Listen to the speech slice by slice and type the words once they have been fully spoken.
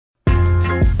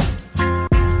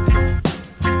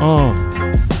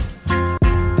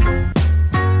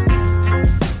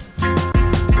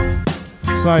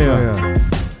Sire.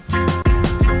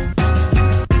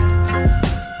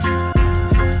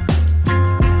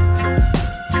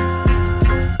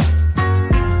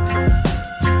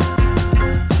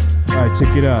 Alright,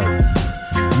 check it out.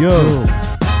 Yo.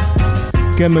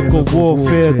 Chemical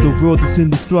warfare, the world is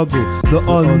in the struggle. The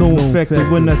unknown factor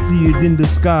when I see it in the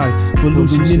sky.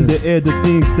 Pollution in the air, the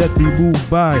things that we move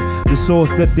by. The source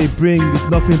that they bring is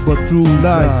nothing but true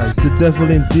lies. The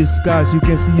devil in disguise, you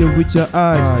can see him with your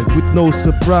eyes. With no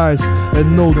surprise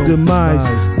and no demise.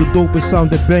 The dopest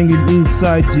sound that banging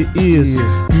inside your ears.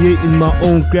 Creating my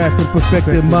own craft and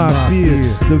perfecting my beer.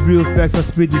 The real facts I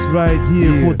spit is right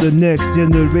here for the next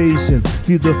generation.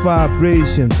 Feel the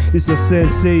vibration, it's a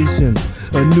sensation.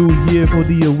 A new year for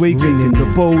the awakening. The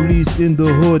police in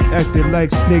the hood acting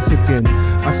like snakes again.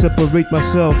 I separate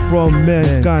myself from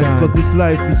mankind, cause this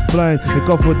life is blind. They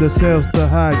cover themselves to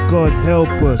hide, God help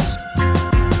us.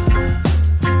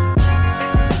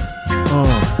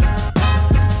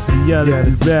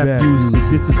 Reality rap music,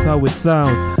 this is how it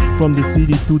sounds. From the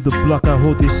city to the block, I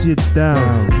hold this shit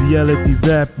down. Reality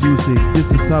rap music,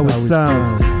 this is how it sounds.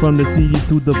 From the city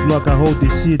to the block, I hold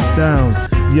this shit down.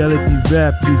 Reality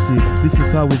rap music, this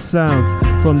is how it sounds.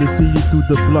 From the city to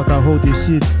the block, I hold this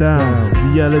shit down.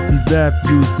 Reality rap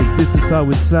music, this is how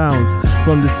it sounds.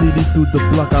 From the city to the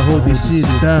block, I hold this shit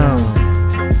down.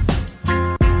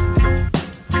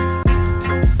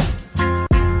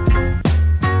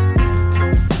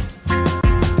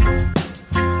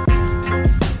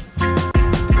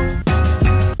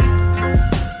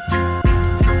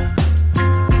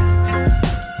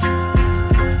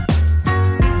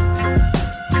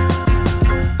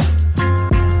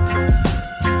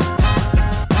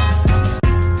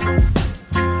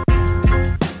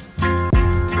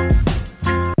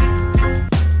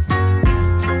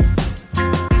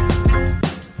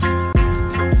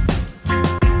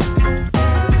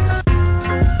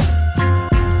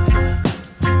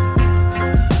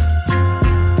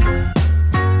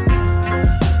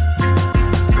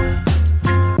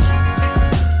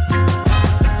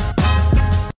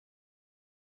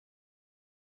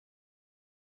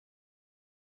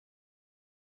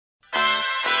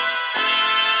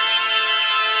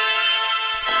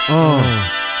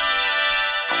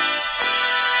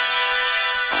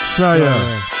 Sire.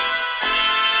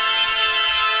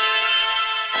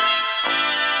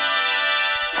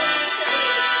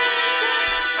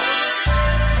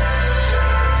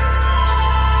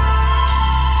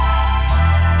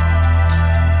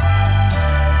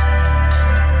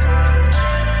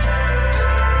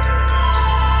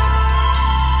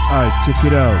 Alright, check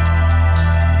it out.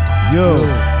 Yo.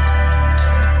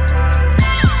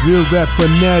 Real rap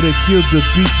fanatic, kill the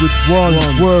beat with one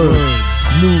word.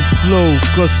 New flow,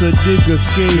 cause a nigga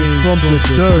came from the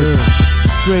dirt.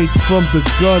 Straight from the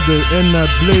gutter, and I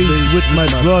blaze with my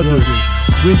brothers.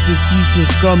 Winter season's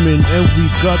coming and we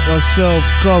got ourselves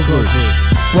covered.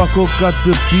 Paco got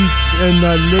the beats and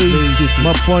I laced it.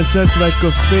 My punch that's like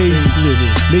a facelift.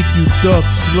 Make you duck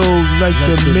slow like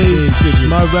the Matrix.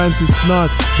 My rhymes is not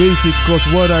basic cause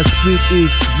what I spit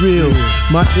is real.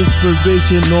 My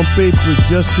inspiration on paper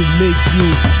just to make you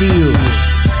feel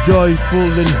joyful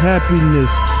and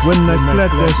happiness when I clap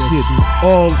that shit.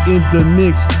 All in the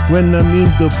mix. When I'm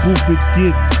in the booth it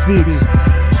get fixed.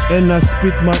 And I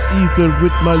spit my ether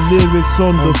with my lyrics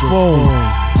on the phone.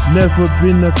 Never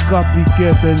been a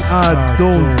copycat and I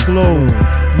don't clone.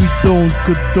 We don't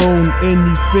condone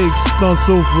any fake stunts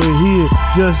over here.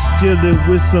 Just chillin'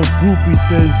 with some groupies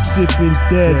and sipping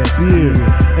that beer.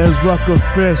 And rock a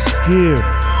fresh gear,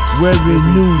 wearing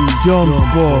new jump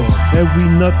balls. And we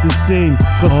not the same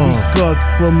cause we cut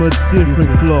from a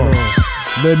different cloth.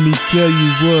 Let me tell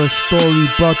you a story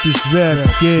about this rap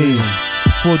game.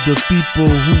 For the people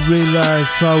who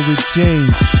realize how it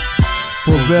changed.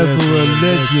 Forever a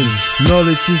legend,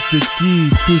 knowledge is the key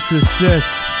to success.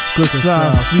 Cause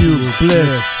I feel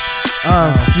blessed,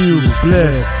 I feel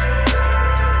blessed,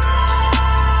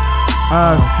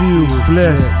 I feel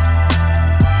blessed,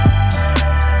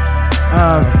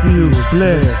 I feel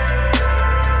blessed,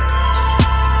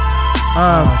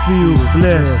 I feel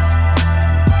blessed.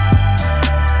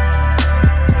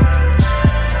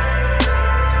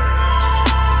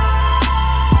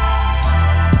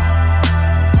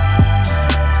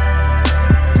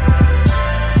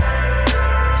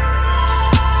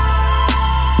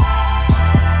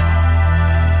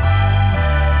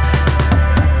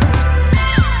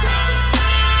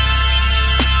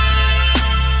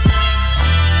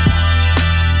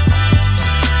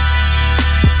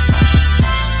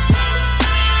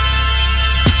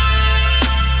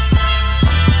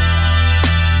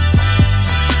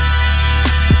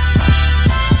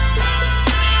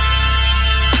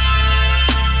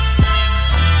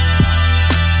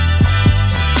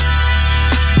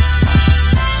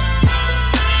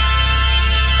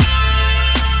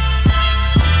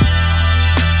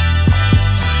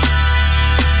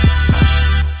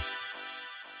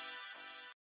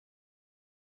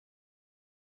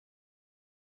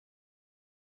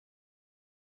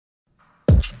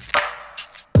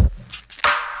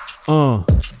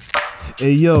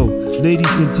 Hey yo,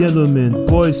 ladies and gentlemen,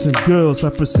 boys and girls, I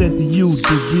present to you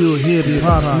the real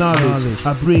hip-hop knowledge.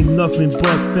 I bring nothing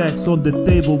but facts on the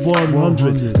table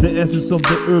 100, the essence of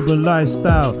the urban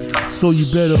lifestyle. So you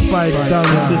better fight down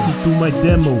and listen to my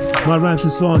demo. My rhymes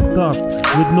is on top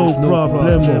with no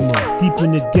problemo.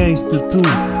 Keeping it gangster too,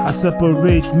 I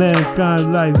separate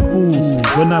mankind like fools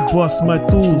when I bust my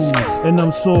tools. And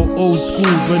I'm so old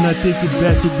school when I take it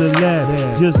back to the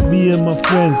lab. Just me and my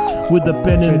friends with a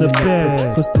pen and a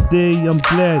pad. Cause today I'm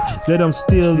glad that I'm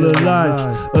still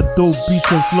alive. A dope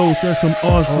beats and flows and some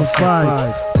awesome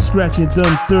vibe. Scratching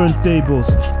them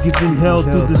turntables, giving hell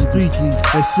to the streets,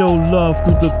 and show love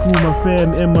to the crew, my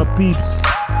fam and my peeps.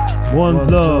 One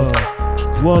love,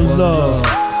 one love,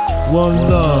 one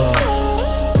love.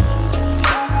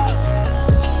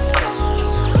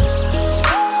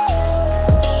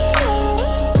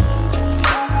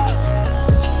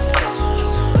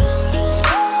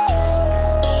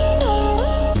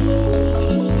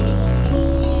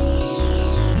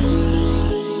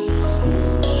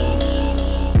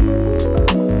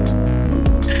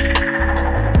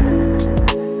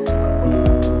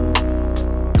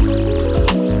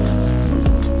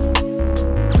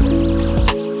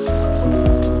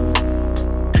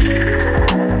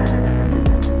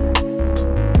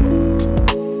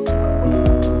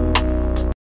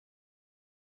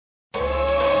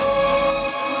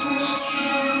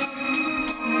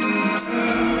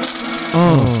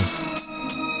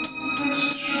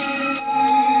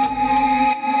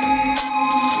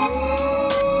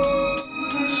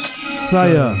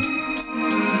 Sire.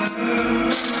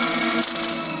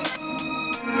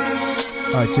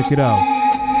 Alright, check it out.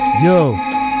 Yo,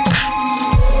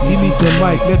 give me the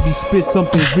mic, let me spit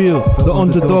something real. The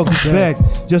underdog is back,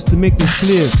 just to make this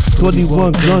clear.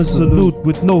 21 gun salute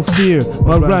with no fear.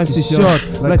 My rhymes is sharp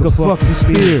like a fucking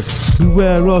spear.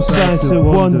 Beware of signs and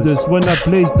wonders when I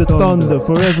blaze the thunder.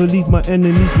 Forever leave my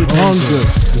enemies with hunger.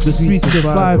 The street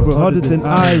survivor harder than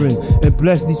iron, and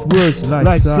bless these words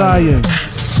like Zion.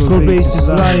 Courageous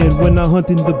lion when I hunt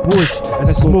in the bush and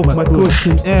smoke my kush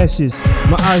in ashes.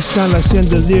 My eyes shine like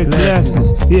chandelier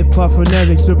glasses. Hip-hop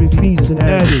fanatics serving fiends and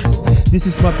addicts. This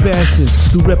is my passion,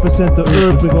 to represent the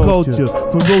urban culture.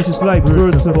 Ferocious like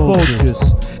birds and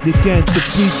vultures. They can't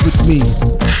compete with me.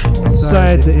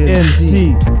 Side the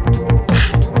MC.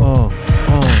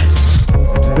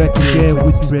 Back again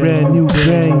with this brand new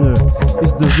banger.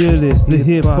 It's the realest, the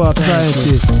hip-hop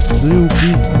scientist. New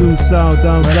beats, new sound,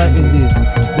 I'm writing this.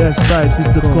 That's right,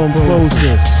 it's the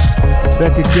composer.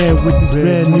 Back again with this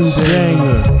brand new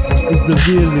banger. It's the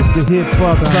realest, the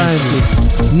hip-hop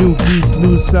scientist. New beats,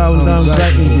 new sound, I'm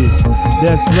writing this.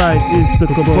 That's right, it's the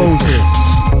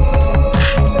composer.